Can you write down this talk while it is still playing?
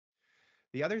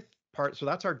The other part, so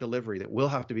that's our delivery that we'll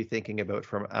have to be thinking about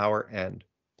from our end.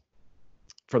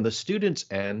 From the student's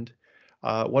end,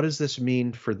 what does this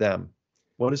mean for them?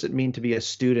 What does it mean to be a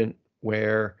student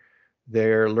where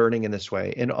they're learning in this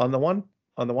way? And on the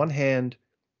one hand,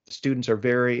 students are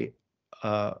very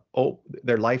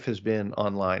their life has been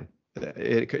online.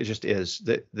 It just is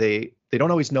that they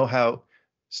don't always know how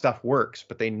stuff works,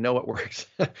 but they know it works.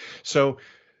 so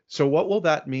what will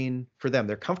that mean for them?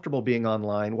 They're comfortable being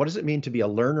online. What does it mean to be a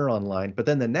learner online? But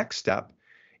then the next step,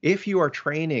 if you are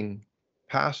training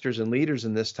pastors and leaders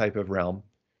in this type of realm,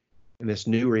 in this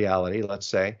new reality, let's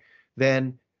say,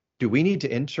 then do we need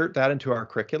to insert that into our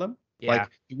curriculum? Yeah. Like,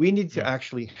 do we need to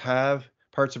actually have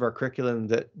parts of our curriculum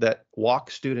that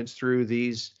walk students through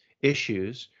these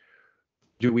issues?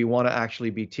 Do we want to actually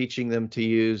be teaching them to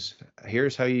use,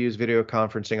 here's how you use video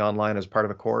conferencing online as part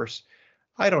of a course?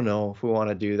 I don't know if we want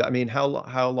to do that. I mean,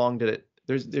 how long did it,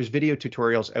 there's video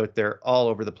tutorials out there all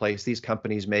over the place. These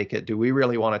companies make it. Do we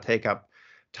really want to take up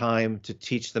time to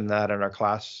teach them that in our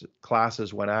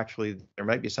classes when actually there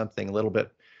might be something a little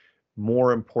bit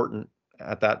more important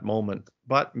at that moment?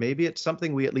 But maybe it's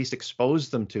something we at least expose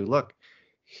them to. Look,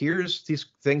 here's these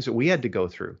things that we had to go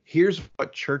through. Here's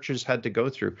what churches had to go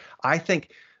through. I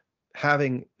think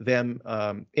having them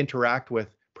interact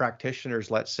with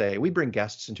practitioners, let's say, we bring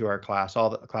guests into our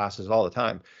classes all the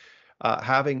time.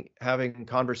 Having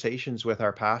conversations with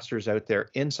our pastors out there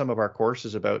in some of our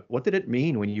courses about what did it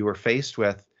mean when you were faced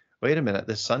with, wait a minute,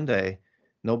 this Sunday,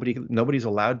 nobody's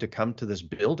allowed to come to this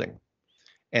building,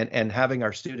 and having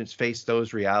our students face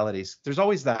those realities. There's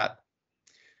always that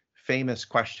famous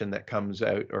question that comes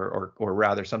out, or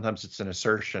rather, sometimes it's an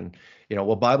assertion,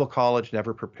 well, Bible college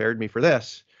never prepared me for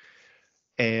this.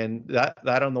 And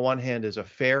that on the one hand is a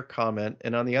fair comment,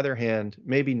 and on the other hand,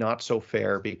 maybe not so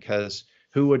fair, because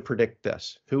who would predict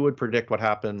this? Who would predict what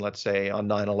happened, let's say, on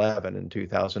 9/11 in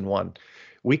 2001?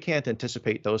 We can't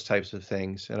anticipate those types of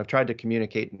things. And I've tried to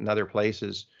communicate in other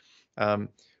places.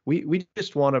 We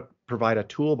just want to provide a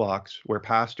toolbox where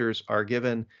pastors are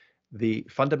given the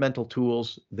fundamental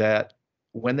tools that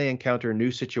when they encounter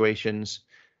new situations,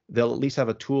 they'll at least have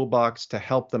a toolbox to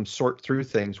help them sort through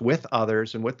things with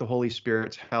others and with the Holy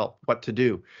Spirit's help, what to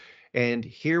do. And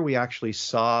here we actually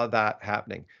saw that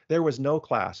happening. There was no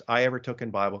class I ever took in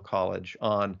Bible college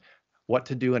on what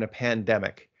to do in a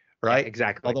pandemic, right? Yeah,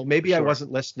 exactly. Although maybe I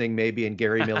wasn't listening, maybe in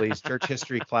Gary Milley's church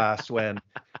history class when,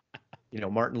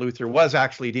 Martin Luther was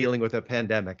actually dealing with a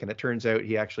pandemic, and it turns out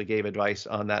he actually gave advice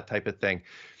on that type of thing.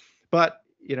 But,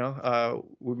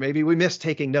 maybe we missed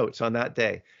taking notes on that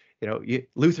day.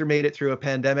 Luther made it through a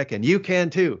pandemic, and you can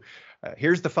too.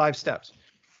 Here's the 5 steps.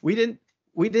 We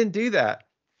didn't do that.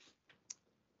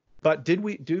 But do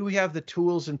we have the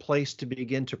tools in place to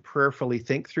begin to prayerfully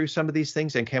think through some of these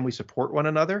things, and can we support one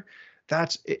another?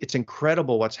 It's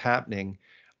incredible what's happening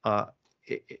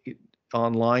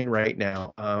online right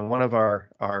now. One of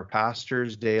our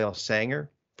pastors, Dale Sanger,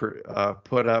 put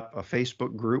up a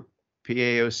Facebook group,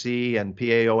 PAOC and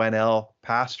PAONL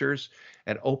pastors,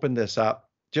 and opened this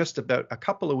up just about a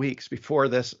couple of weeks before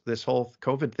this whole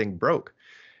COVID thing broke.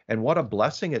 And what a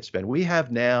blessing it's been. We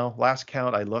have now, last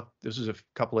count I looked, this was a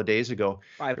couple of days ago,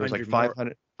 it was like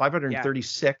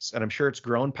 536, and I'm sure it's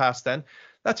grown past then.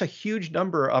 That's a huge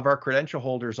number of our credential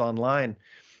holders online.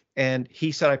 And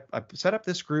he said, I set up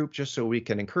this group just so we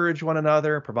can encourage one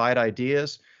another, provide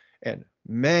ideas. And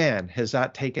man, has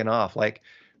that taken off. Like,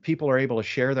 people are able to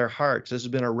share their hearts. This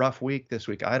has been a rough week this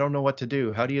week. I don't know what to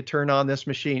do. How do you turn on this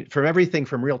machine? From everything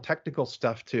from real technical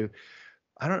stuff to,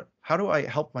 how do I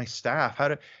help my staff?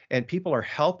 And people are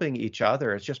helping each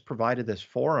other. It's just provided this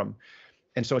forum.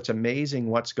 And so it's amazing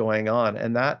what's going on.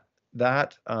 And that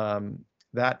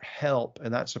help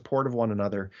and that support of one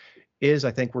another is,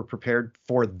 I think we're prepared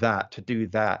for that, to do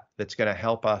that. That's going to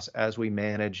help us as we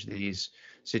manage these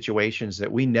situations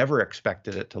that we never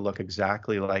expected it to look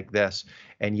exactly like this.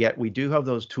 And yet we do have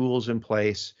those tools in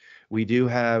place. We do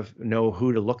know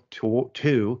who to look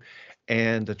to,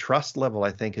 and the trust level,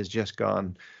 I think, has just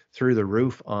gone through the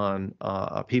roof on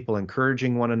people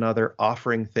encouraging one another,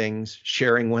 offering things,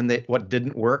 sharing what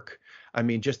didn't work. I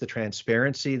mean, just the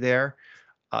transparency there,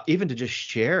 even to just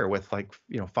share with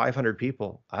 500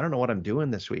 people. I don't know what I'm doing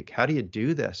this week. How do you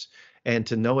do this? And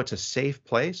to know it's a safe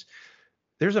place.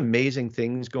 There's amazing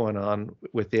things going on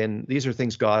within. These are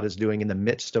things God is doing in the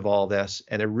midst of all this,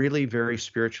 and they're really very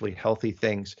spiritually healthy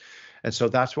things. And so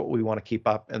that's what we want to keep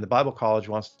up. And the Bible College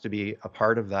wants to be a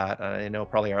part of that. And I know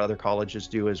probably our other colleges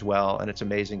do as well. And it's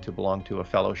amazing to belong to a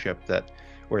fellowship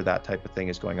where that type of thing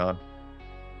is going on.